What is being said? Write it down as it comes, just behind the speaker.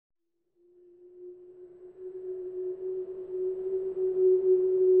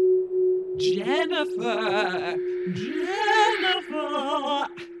Jennifer! Jennifer!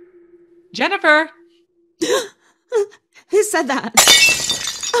 Jennifer! Who said that?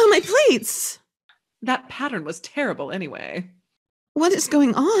 Oh, my plates! That pattern was terrible anyway. What is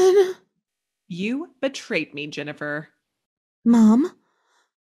going on? You betrayed me, Jennifer. Mom?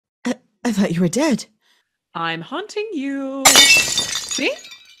 I thought you were dead. I'm haunting you. See?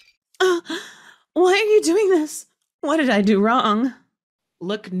 Why are you doing this? What did I do wrong?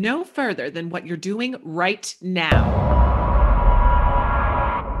 Look no further than what you're doing right now.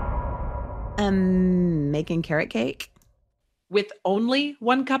 Making carrot cake? With only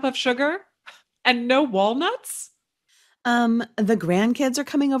 1 cup of sugar? And no walnuts? The grandkids are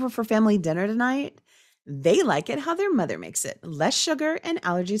coming over for family dinner tonight. They like it how their mother makes it. Less sugar and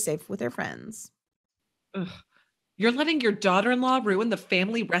allergy safe with their friends. Ugh. You're letting your daughter-in-law ruin the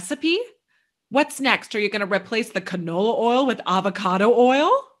family recipe? What's next? Are you going to replace the canola oil with avocado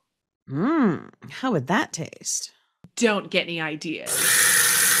oil? How would that taste? Don't get any ideas.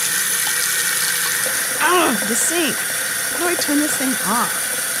 The sink. How do I turn this thing off?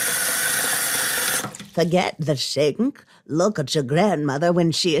 Forget the sink. Look at your grandmother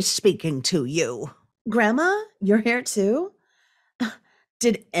when she is speaking to you. Grandma, you're here too?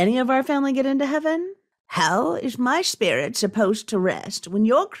 Did any of our family get into heaven? How is my spirit supposed to rest when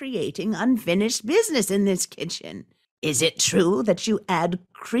you're creating unfinished business in this kitchen? Is it true that you add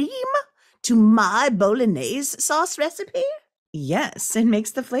cream to my bolognese sauce recipe? Yes, it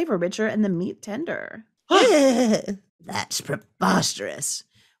makes the flavor richer and the meat tender. That's preposterous.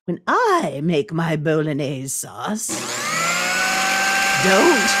 When I make my bolognese sauce,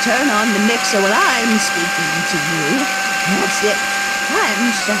 don't turn on the mixer while I'm speaking to you. That's it.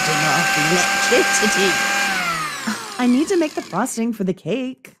 I'm shutting off the electricity. I need to make the frosting for the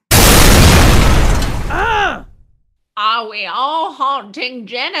cake. Are we all haunting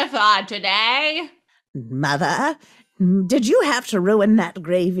Jennifer today? Mother, did you have to ruin that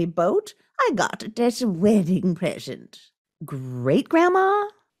gravy boat? I got it as a wedding present. Great-grandma?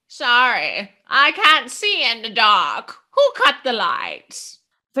 Sorry, I can't see in the dark. Who cut the lights?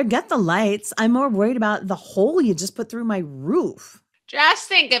 Forget the lights. I'm more worried about the hole you just put through my roof. Just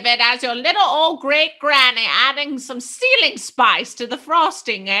think of it as your little old great-granny adding some ceiling spice to the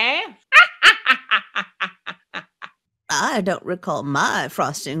frosting, eh? I don't recall my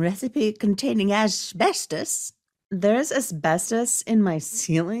frosting recipe containing asbestos. There's asbestos in my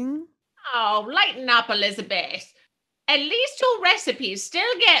ceiling? Oh, lighten up, Elizabeth. At least your recipes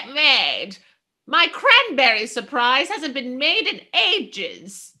still get made. My cranberry surprise hasn't been made in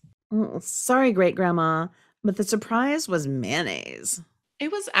ages. Oh, sorry, great-grandma, but the surprise was mayonnaise.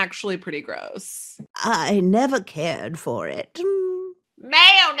 It was actually pretty gross. I never cared for it.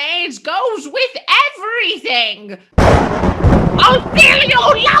 Mayonnaise goes with everything. I'll fill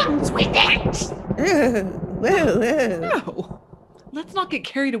your lungs with it. No, let's not get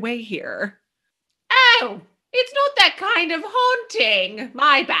carried away here. Oh, it's not that kind of haunting.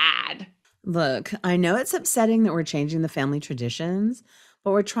 My bad. Look, I know it's upsetting that we're changing the family traditions,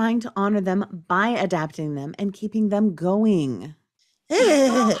 but we're trying to honor them by adapting them and keeping them going.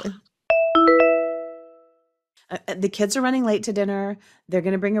 The kids are running late to dinner. They're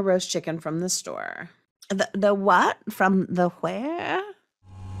going to bring a roast chicken from the store. The what? From the where?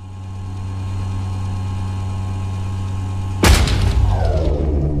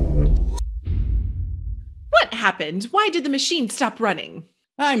 What happened? Why did the machine stop running?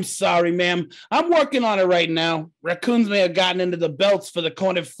 I'm sorry, ma'am. I'm working on it right now. Raccoons may have gotten into the belts for the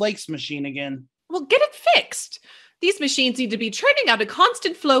corned flakes machine again. Well, get it fixed. These machines need to be churning out a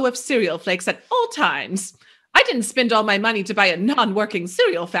constant flow of cereal flakes at all times. I didn't spend all my money to buy a non-working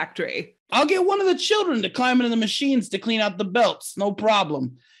cereal factory. I'll get one of the children to climb into the machines to clean out the belts. No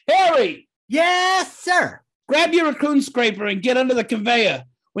problem. Harry! Yes, sir. Grab your raccoon scraper and get under the conveyor.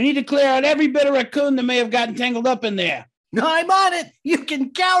 We need to clear out every bit of raccoon that may have gotten tangled up in there. I'm on it. You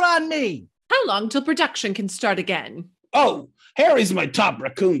can count on me. How long till production can start again? Oh, Harry's my top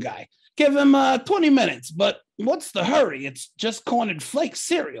raccoon guy. Give him 20 minutes, but what's the hurry? It's just corned flakes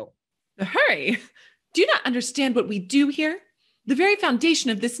cereal. The hurry? Do you not understand what we do here? The very foundation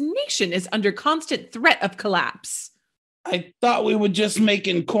of this nation is under constant threat of collapse. I thought we were just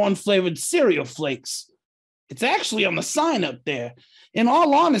making corn-flavored cereal flakes. It's actually on the sign up there. In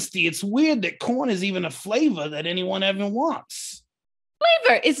all honesty, it's weird that corn is even a flavor that anyone ever wants.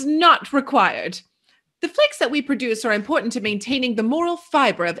 Flavor is not required. The flakes that we produce are important to maintaining the moral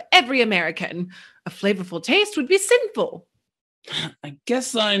fiber of every American. A flavorful taste would be sinful. I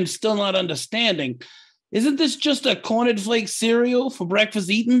guess I'm still not understanding. Isn't this just a corned flake cereal for breakfast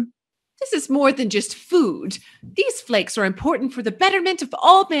eating? This is more than just food. These flakes are important for the betterment of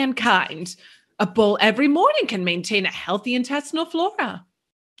all mankind. A bowl every morning can maintain a healthy intestinal flora.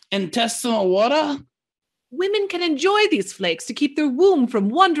 Intestinal water? Women can enjoy these flakes to keep their womb from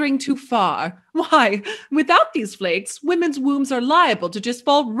wandering too far. Why, without these flakes, women's wombs are liable to just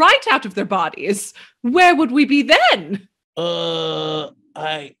fall right out of their bodies. Where would we be then?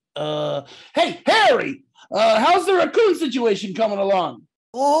 Hey, Harry! How's the raccoon situation coming along?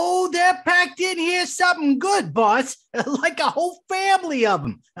 Oh, they're packed in here something good, boss. Like a whole family of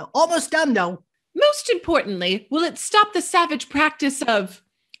them. Almost done, though. Most importantly, will it stop the savage practice of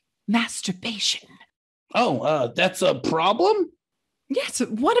masturbation? Oh, that's a problem? Yes,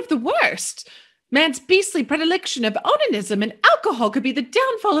 one of the worst. Man's beastly predilection of onanism and alcohol could be the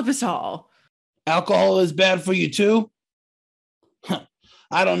downfall of us all. Alcohol is bad for you too?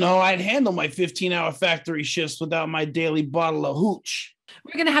 I don't know. I'd handle my 15-hour factory shifts without my daily bottle of hooch.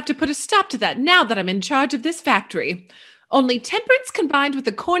 We're going to have to put a stop to that now that I'm in charge of this factory. Only temperance combined with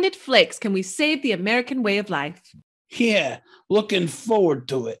the cornet flakes can we save the American way of life. Yeah, looking forward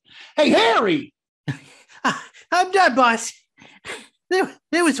to it. Hey, Harry! I'm done, boss.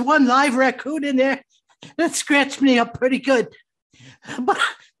 There was one live raccoon in there that scratched me up pretty good. But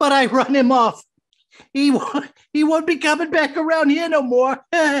I run him off. He won't be coming back around here no more.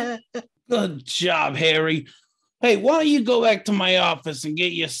 Good job, Harry. Hey, why don't you go back to my office and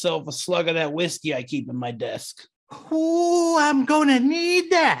get yourself a slug of that whiskey I keep in my desk? Oh, I'm going to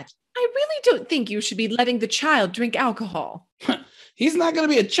need that. I really don't think you should be letting the child drink alcohol. He's not going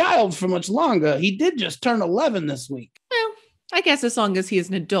to be a child for much longer. He did just turn 11 this week. Well, I guess as long as he is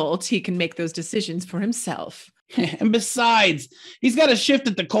an adult, he can make those decisions for himself. And besides, he's got a shift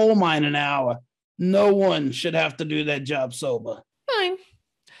at the coal mine in an hour. No one should have to do that job sober. Fine.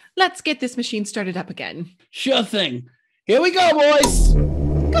 Let's get this machine started up again. Sure thing. Here we go, boys.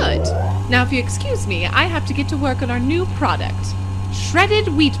 Good. Now, if you excuse me, I have to get to work on our new product. Shredded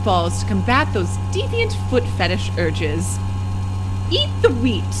wheat balls to combat those deviant foot fetish urges. Eat the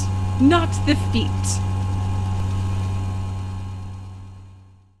wheat, not the feet.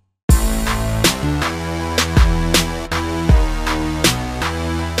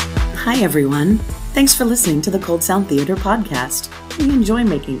 Hi, everyone. Thanks for listening to the Cold Sound Theater podcast. We enjoy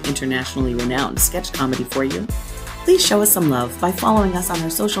making internationally renowned sketch comedy for you. Please show us some love by following us on our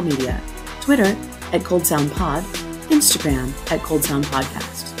social media. Twitter at Cold Sound Pod, Instagram at Cold Sound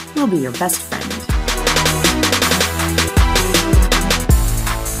Podcast. We'll be your best friend.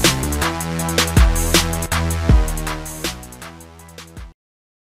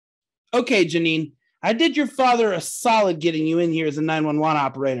 Okay, Janine, I did your father a solid getting you in here as a 911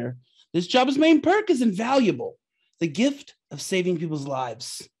 operator. This job's main perk is invaluable. The gift of saving people's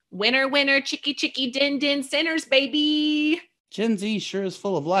lives. Winner, winner, chicky, chicky, din, din, sinners, baby. Gen Z sure is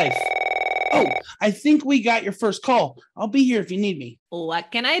full of life. Oh, I think we got your first call. I'll be here if you need me.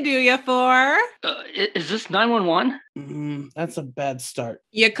 What can I do you for? Is this 911? That's a bad start.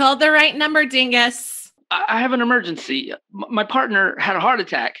 You called the right number, dingus. I have an emergency. My partner had a heart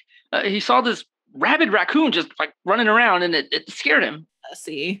attack. He saw this rabid raccoon just like running around and it scared him.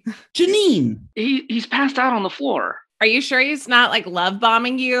 See. Janine! He's passed out on the floor. Are you sure he's not like love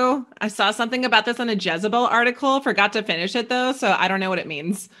bombing you? I saw something about this on a Jezebel article. Forgot to finish it though, so I don't know what it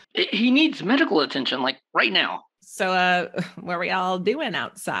means. He needs medical attention, like right now. So, what are we all doing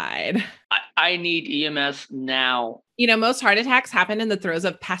outside? I need EMS now. You know, most heart attacks happen in the throes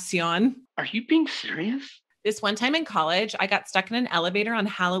of passion. Are you being serious? This one time in college, I got stuck in an elevator on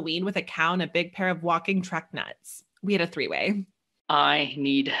Halloween with a cow and a big pair of walking truck nuts. We had a three-way. I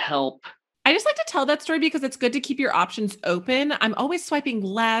need help. I just like to tell that story because it's good to keep your options open. I'm always swiping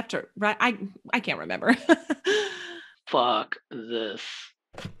left or right. I can't remember. Fuck this.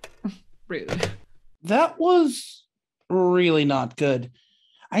 Rude. That was really not good.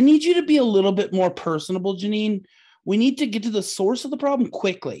 I need you to be a little bit more personable, Janine. We need to get to the source of the problem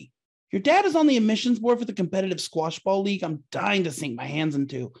quickly. Your dad is on the admissions board for the competitive squash ball league I'm dying to sink my hands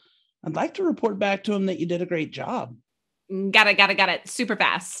into. I'd like to report back to him that you did a great job. Got it. Super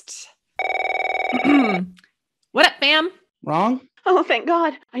fast. What up, fam? Wrong? Oh, thank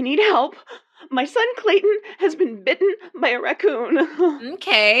God. I need help. My son Clayton has been bitten by a raccoon.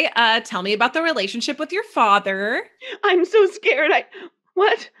 Okay, tell me about the relationship with your father. I'm so scared.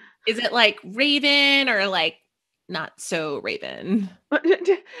 What? Is it like Raven or like not so Raven? Did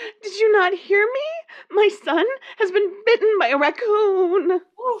you not hear me? My son has been bitten by a raccoon.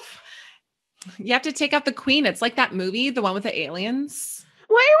 Oof. You have to take out the queen. It's like that movie, the one with the aliens.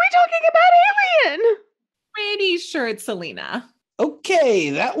 Why are we talking about Alien? Pretty sure it's Selena.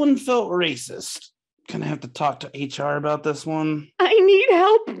 Okay, that one felt racist. Gonna have to talk to HR about this one. I need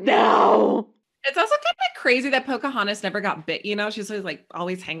help now. It's also kind of crazy that Pocahontas never got bit, you know? She's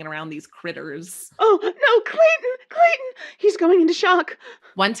always hanging around these critters. Oh, no, Clayton, he's going into shock.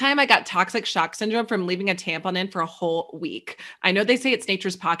 One time I got toxic shock syndrome from leaving a tampon in for a whole week. I know they say it's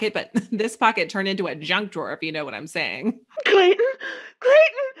nature's pocket, but this pocket turned into a junk drawer, if you know what I'm saying. Clayton,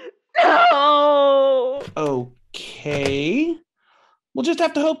 no. Okay. We'll just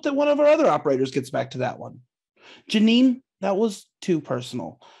have to hope that one of our other operators gets back to that one. Janine, that was too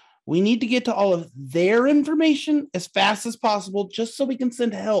personal. We need to get to all of their information as fast as possible just so we can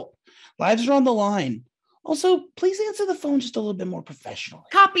send help. Lives are on the line. Also, please answer the phone just a little bit more professionally.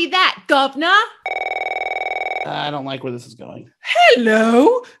 Copy that, governor. I don't like where this is going.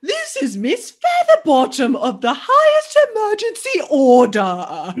 Hello, this is Miss Featherbottom of the highest emergency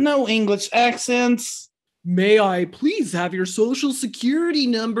order. No English accents. May I please have your social security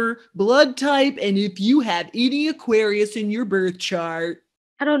number, blood type, and if you have any Aquarius in your birth chart?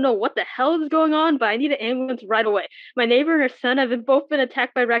 I don't know what the hell is going on, but I need an ambulance right away. My neighbor and her son have both been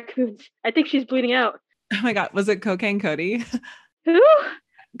attacked by raccoons. I think she's bleeding out. Oh my God, was it Cocaine Cody? Who?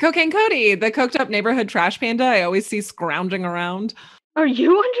 Cocaine Cody, the coked up neighborhood trash panda I always see scrounging around. Are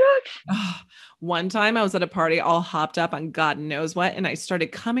you on drugs? Oh, one time I was at a party all hopped up on God knows what, and I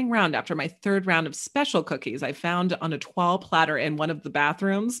started coming round after my third round of special cookies I found on a toile platter in one of the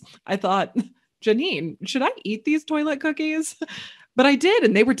bathrooms. I thought, Janine, should I eat these toilet cookies? But I did,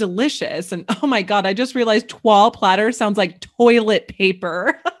 and they were delicious. And oh my God, I just realized toile platter sounds like toilet paper.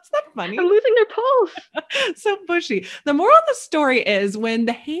 Isn't that funny? I'm losing their pulse. So bushy. The moral of the story is when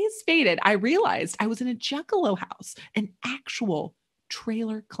the haze faded, I realized I was in a juggalo house, an actual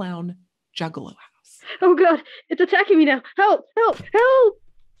trailer clown juggalo house. Oh God, it's attacking me now. Help, help, help.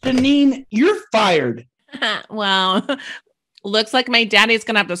 Janine, you're fired. Well, looks like my daddy's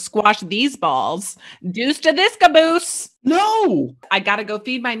going to have to squash these balls. Deuce to this caboose. No. I got to go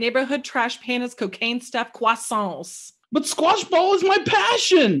feed my neighborhood trash pandas cocaine stuffed croissants. But squash ball is my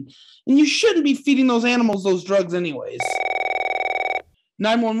passion. And you shouldn't be feeding those animals those drugs anyways.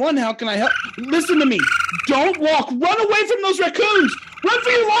 911, how can I help? Listen to me. Don't walk. Run away from those raccoons. Run for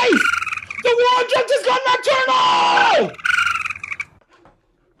your life. The war on drugs has gone nocturnal.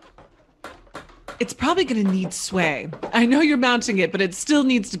 It's probably going to need sway. I know you're mounting it, but it still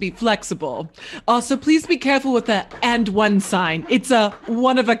needs to be flexible. Also, please be careful with the and one sign. It's a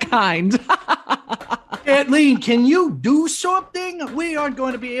one of a kind. Kathleen, can you do something? We aren't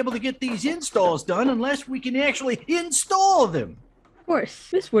going to be able to get these installs done unless we can actually install them. Of course,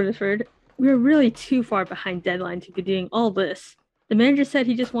 Miss Wutherford, we're really too far behind deadline to be doing all this. The manager said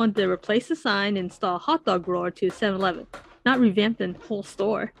he just wanted to replace the sign and install a hot dog roller to 7-Eleven, not revamp the whole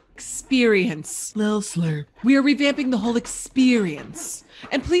store. Experience, Lil Slurp. We are revamping the whole experience.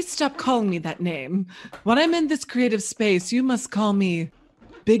 And please stop calling me that name. When I'm in this creative space, you must call me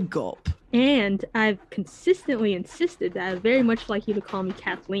Big Gulp. And I've consistently insisted that I would very much like you to call me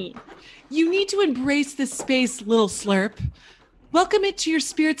Kathleen. You need to embrace this space, Lil Slurp. Welcome it to your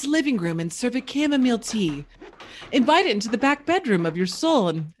spirit's living room and serve it chamomile tea. Invite it into the back bedroom of your soul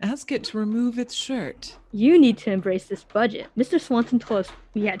and ask it to remove its shirt. You need to embrace this budget. Mr. Swanson told us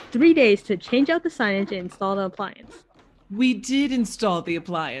we had 3 days to change out the signage and install the appliance. We did install the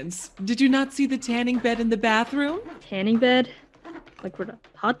appliance. Did you not see the tanning bed in the bathroom? Tanning bed? Like for the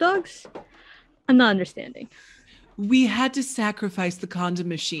hot dogs? I'm not understanding. We had to sacrifice the condom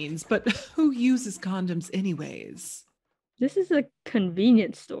machines, but who uses condoms anyways? This is a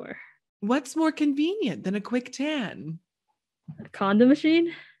convenience store. What's more convenient than a quick tan? A condom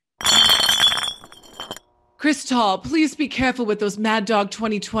machine? Crystal, please be careful with those Mad Dog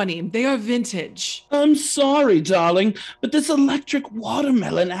 2020. They are vintage. I'm sorry, darling, but this electric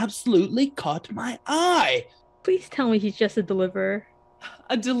watermelon absolutely caught my eye. Please tell me he's just a deliverer.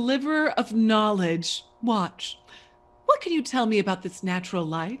 A deliverer of knowledge. Watch. What can you tell me about this natural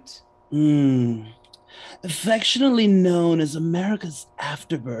light? Affectionately known as America's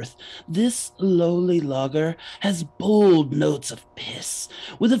afterbirth, this lowly lager has bold notes of piss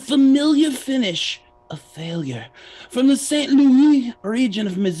with a familiar finish of failure. From the St. Louis region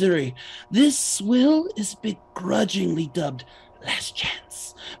of Missouri, this swill is begrudgingly dubbed Last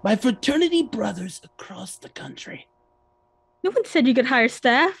Chance by fraternity brothers across the country. No one said you could hire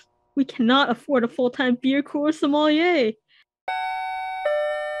staff. We cannot afford a full-time beer cooler sommelier.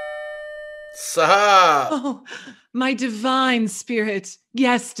 Saha! Oh, my divine spirit.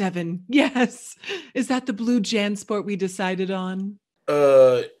 Yes, Devon. Yes. Is that the blue JanSport we decided on?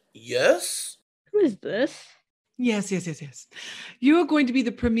 Yes? Who is this? Yes. You are going to be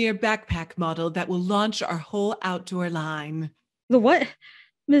the premier backpack model that will launch our whole outdoor line. The what?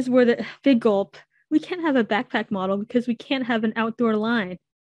 Ms. Big Gulp. We can't have a backpack model because we can't have an outdoor line.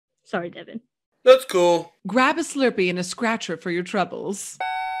 Sorry, Devon. That's cool. Grab a Slurpee and a scratcher for your troubles.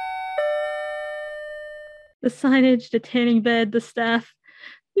 The signage, the tanning bed, the staff.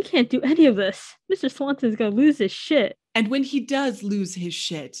 We can't do any of this. Mr. Swanson's gonna lose his shit. And when he does lose his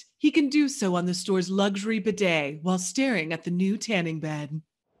shit, he can do so on the store's luxury bidet while staring at the new tanning bed.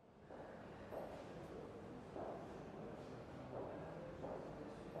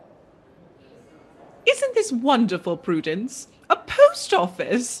 Isn't this wonderful, Prudence? A post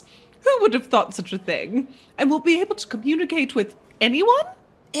office? Who would have thought such a thing? And we'll be able to communicate with anyone?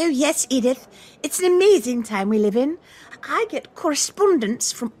 Oh, yes, Edith. It's an amazing time we live in. I get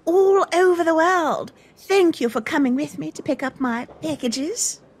correspondence from all over the world. Thank you for coming with me to pick up my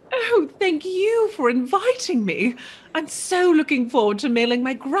packages. Oh, thank you for inviting me. I'm so looking forward to mailing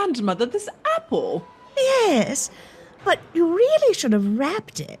my grandmother this apple. Yes, but you really should have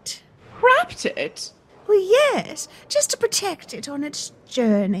wrapped it. Wrapped it? Well, yes, just to protect it on its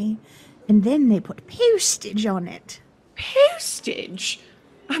journey. And then they put postage on it. Postage?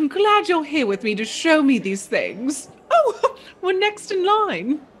 I'm glad you're here with me to show me these things. Oh, we're next in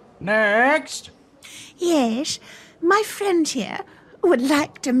line. Next. Yes, my friend here would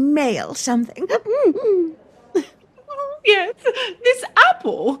like to mail something. Yes, this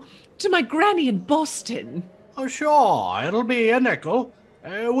apple to my granny in Boston. Oh, sure, it'll be a nickel.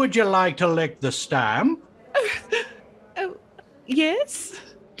 Would you like to lick the stamp? Oh, yes?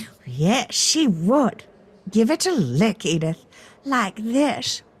 Yes, she would. Give it a lick, Edith. Like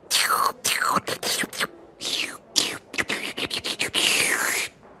this.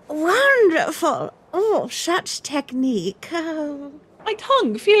 Wonderful. Oh, such technique. Oh. My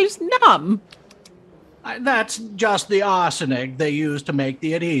tongue feels numb. That's just the arsenic they use to make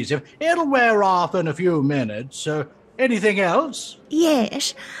the adhesive. It'll wear off in a few minutes. Anything else?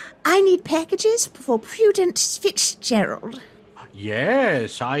 Yes, I need packages for Prudence Fitzgerald.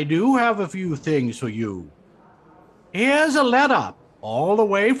 Yes, I do have a few things for you. Here's a letter, all the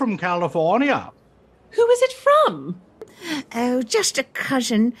way from California. Who is it from? Oh, just a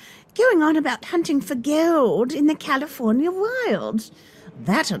cousin going on about hunting for gold in the California wilds.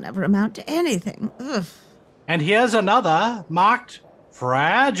 That'll never amount to anything. Ugh. And here's another, marked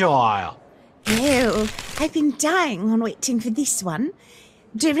fragile. Oh, I've been dying on waiting for this one.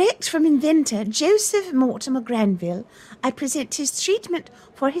 Direct from inventor Joseph Mortimer Granville, I present his treatment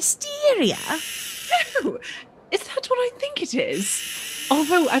for hysteria. Oh, is that what I think it is?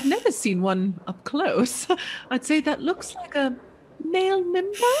 Although I've never seen one up close. I'd say that looks like a male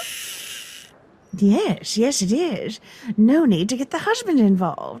member. Yes, it is. No need to get the husband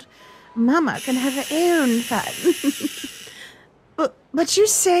involved. Mama can have her own fun. But you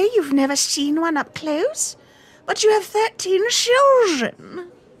say you've never seen one up close? But you have 13 children.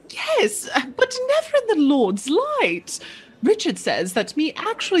 Yes, but never in the Lord's light. Richard says that me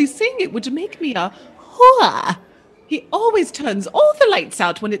actually seeing it would make me a whore. He always turns all the lights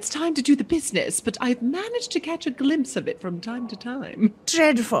out when it's time to do the business, but I've managed to catch a glimpse of it from time to time.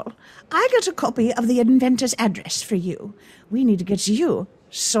 Dreadful. I got a copy of the inventor's address for you. We need to get you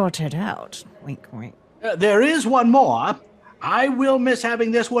sorted out. Wink, wink. There is one more. I will miss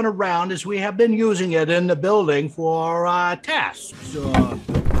having this one around as we have been using it in the building for tasks.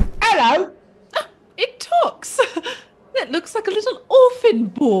 Hello. It talks. That looks like a little orphan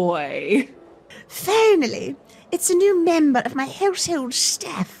boy. Finally, it's a new member of my household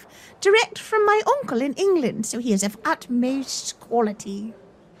staff, direct from my uncle in England, so he is of utmost quality.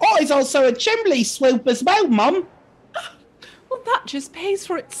 Oh, he's also a chimney swoop as well, Mum. Well, that just pays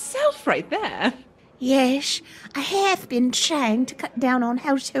for itself right there. Yes, I have been trying to cut down on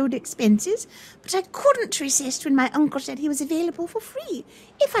household expenses, but I couldn't resist when my uncle said he was available for free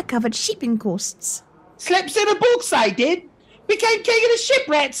if I covered shipping costs. Slips in a books, I did. Became king of the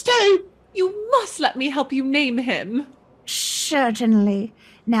shipwrecks, too. You must let me help you name him. Certainly.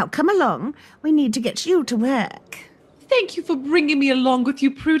 Now come along. We need to get you to work. Thank you for bringing me along with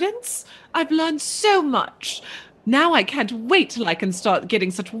you, Prudence. I've learned so much. Now I can't wait till I can start getting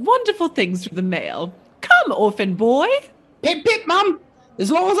such wonderful things through the mail. Come, orphan boy. Pip, pip, Mum.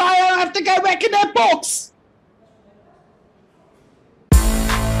 As long as I don't have to go back in that box.